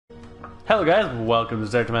Hello guys, welcome to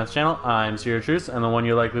Zaretameth's channel. I'm Seer, and the one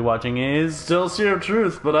you're likely watching is... Still Seer of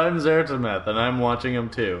Truth, but I'm Zaretameth, and I'm watching him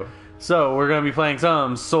too. So, we're going to be playing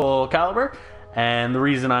some Soulcalibur, and the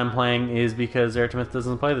reason I'm playing is because Zaretameth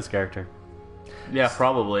doesn't play this character. Yeah,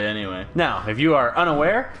 probably, anyway. Now, if you are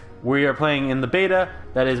unaware, we are playing in the beta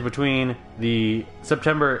that is between the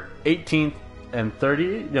September 18th and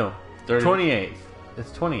 30th, no, 30th. 28th.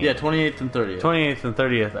 It's 28th. Yeah, 28th and 30th. 28th and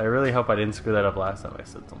 30th. I really hope I didn't screw that up last time I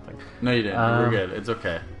said something. No, you didn't. We're good. It's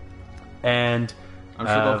okay. And I'm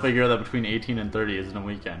sure they'll figure that between 18 and 30 isn't a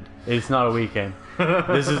weekend. it's not a weekend.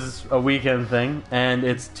 This is a weekend thing, and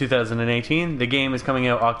it's 2018. The game is coming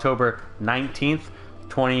out October 19th,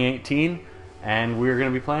 2018, and we're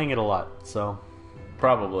going to be playing it a lot. So,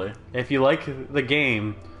 Probably. if you like the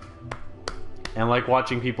game and like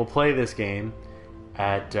watching people play this game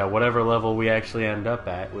at whatever level we actually end up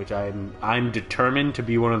at, which I'm determined to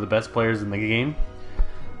be one of the best players in the game.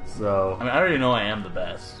 So, I mean, I already know I am the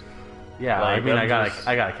best. yeah, like, I mean, I'm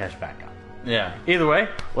I gotta catch back up. Yeah. Either way,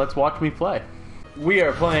 let's watch me play. We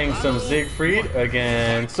are playing some Siegfried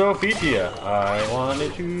against Sophia. I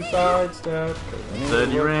wanted to sidestep.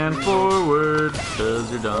 Said you ran forward because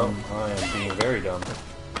you're dumb. I am being very dumb.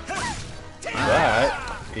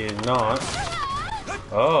 That is not.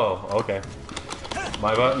 Oh, okay.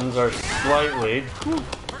 My buttons are slightly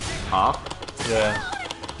Off? Yeah.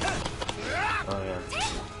 Oh yeah.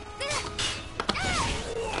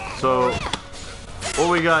 So, what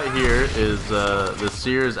we got here is the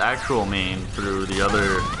Seer's actual main through the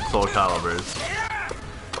other Soulcaliburs.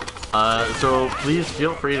 So please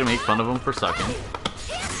feel free to make fun of him for sucking.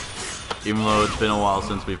 Even though it's been a while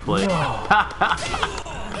since we played. No.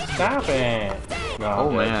 Stop it! No, Oh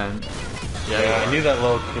man. Yeah, I knew that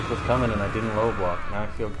low kick was coming and I didn't low block. Now I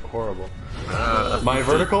feel horrible. My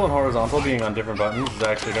vertical and horizontal being on different buttons is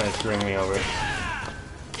actually kind of screwing me over.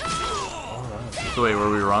 So wait, were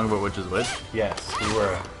we wrong about which is which? Yes, we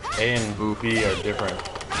were. A and B are different.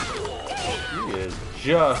 He is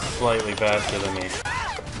just slightly faster than me.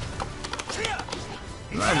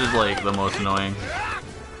 That is like the most annoying.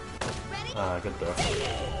 Ah, good throw.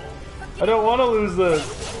 I don't want to lose this.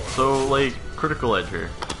 So like critical edge here.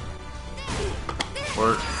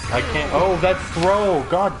 Or I can't. Oh, that throw!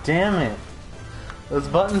 God damn it! Those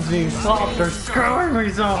buttons being soft are screwing me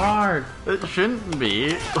so hard. it shouldn't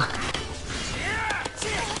be.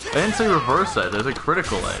 I didn't say reverse edge, I said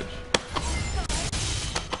critical edge.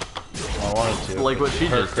 I wanted to. Like what she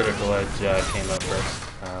Her just did. critical edge came up first.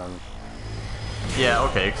 Yeah,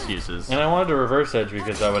 okay, excuses. And I wanted to reverse edge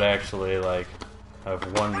because that would actually, like, have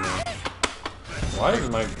won me. Why is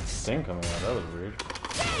my thing coming out? That was weird.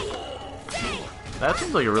 That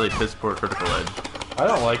seems like a really piss poor critical edge. I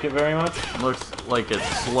don't like it very much. Looks like it's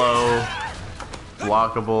slow,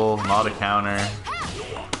 blockable, not a counter.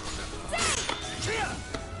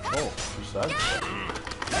 Oh, she said.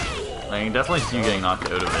 I can definitely see you getting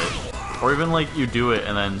knocked out of it. Or even like you do it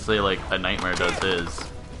and then say like a nightmare does his.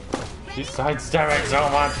 She's sidestepping so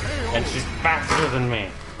much, and she's faster than me.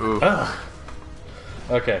 Ooh. Ugh.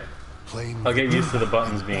 Okay. I'll get used to the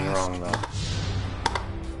buttons being wrong, though.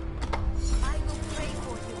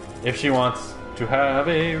 If she wants to have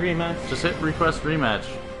a rematch, Just hit request rematch.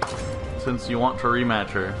 Since you want to rematch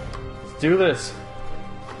her. let's do this.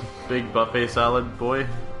 Big buffet salad boy.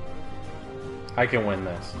 I can win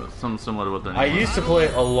this. Something similar to what their name I was. used to play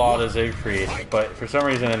a lot of Siegfried, but for some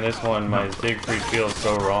reason in this one, my Siegfried feels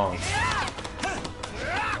so wrong.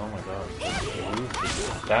 Oh my god.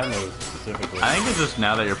 That move specifically. I think it's just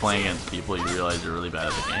now that you're playing against people, you realize you're really bad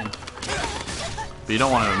at the game. But you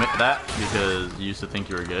don't want to admit that because you used to think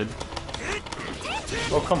you were good.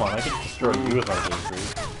 Oh, come on. I could destroy you with my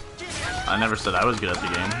Siegfried. I never said I was good at the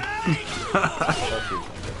game.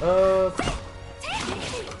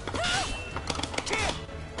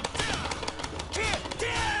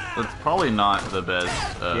 It's probably not the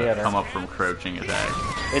best come up from crouching attack.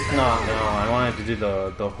 It's not, no. I wanted to do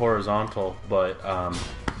the horizontal, but,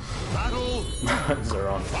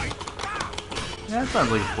 Zeron. Yeah, it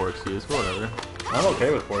sounds like a poor excuse, but whatever. I'm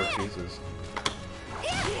okay with 4 excuses.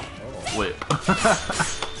 Wait.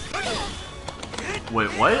 Wait,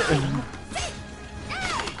 what?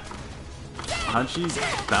 How'd she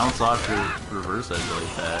bounce off your reverse edge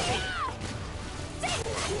like that?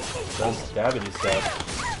 That's stabbity stuff.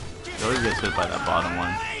 She always gets hit by that bottom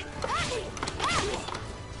one.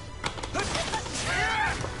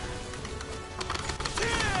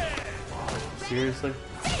 Seriously?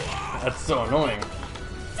 That's so annoying.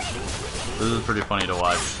 This is pretty funny to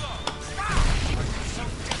watch.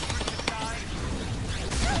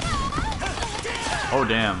 Oh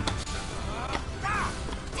damn.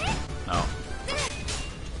 No.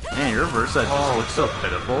 Man, Man, your reverse edge just looks so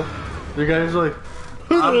pitiful. The guy's like,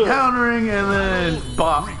 I'm countering, and then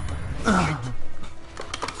bop.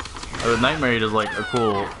 With Nightmare, he does like a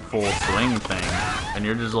cool full swing thing, and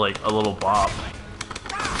you're just like a little bop.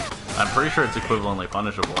 I'm pretty sure it's equivalently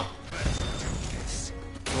punishable.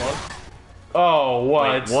 What? Oh,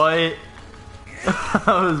 what? Wait, what?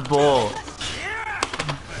 That was bull.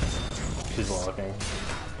 She's locking.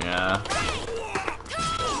 Yeah.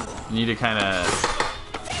 You need to kind of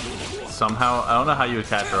somehow. I don't know how you would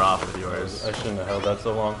catch her off with yours. I shouldn't have held that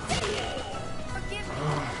so long.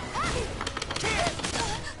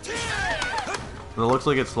 It looks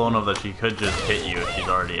like it's slow enough that she could just hit you if she's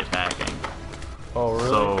already attacking. Oh, really?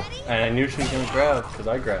 So, and I knew she was going to grab, because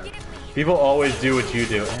I grabbed. People always do what you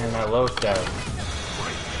do, and I low stab.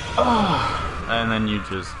 and then you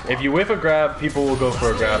just... If you whiff a grab, people will go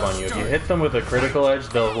for a grab on you. If you hit them with a critical edge,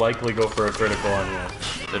 they'll likely go for a critical on you.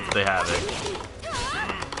 If they have it.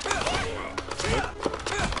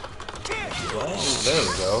 Well, there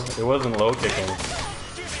we go. It wasn't low kicking.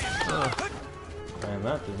 And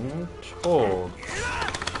that didn't hold.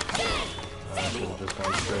 I should have just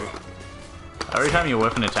gone straight. Every time you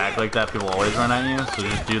whiff an attack like that, people always run at you, so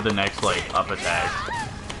just do the next, like, up attack.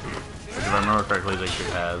 If I remember correctly,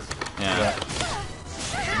 Siegfried has. Yeah.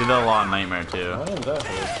 You do that a lot in Nightmare, too. Why didn't that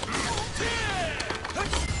hurt?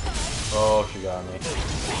 Oh, she got me.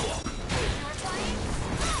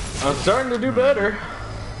 I'm starting to do better.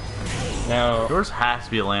 Now... Yours has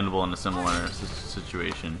to be landable in a similar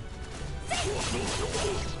situation.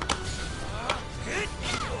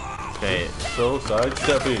 Okay. So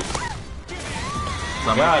sidesteppy.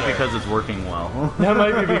 That might be because it's working well. That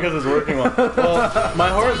might be because it's working well. Well, my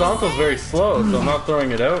horizontal's very slow, so I'm not throwing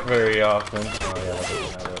it out very often. Oh yeah, that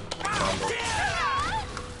doesn't have a combo.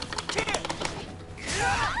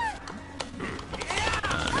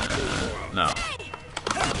 No.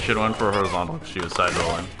 Should have went for a horizontal because she was side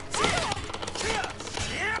rolling.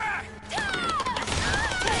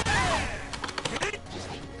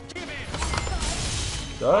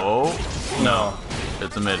 Oh. No.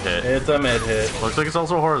 It's a mid hit. It's a mid hit. Looks like it's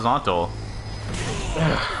also horizontal.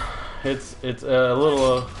 It's a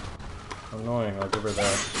little annoying. I'll give her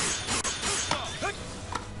that.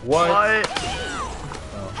 What?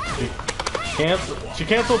 Oh, she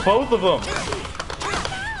canceled both of them.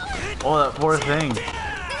 Oh, that poor thing.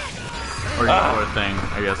 Or poor thing.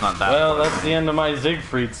 I guess not that. Well, that's the end of my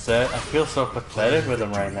Siegfried set. I feel so pathetic with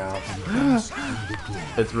him right now.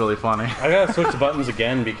 It's really funny. I gotta switch buttons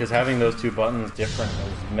again because having those two buttons different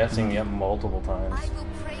is messing me up multiple times.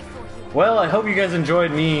 Well, I hope you guys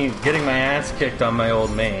enjoyed me getting my ass kicked on my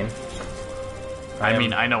old main. I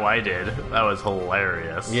mean, I know I did. That was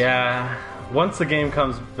hilarious. Yeah. Once the game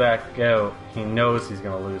comes back out, he knows he's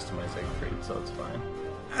gonna lose to my Siegfried, so it's fine.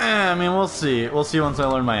 I mean, we'll see. We'll see once I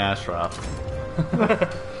learn my ass drop.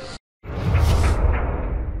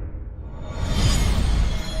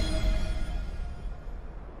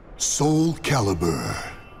 Soulcalibur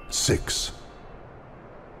 6.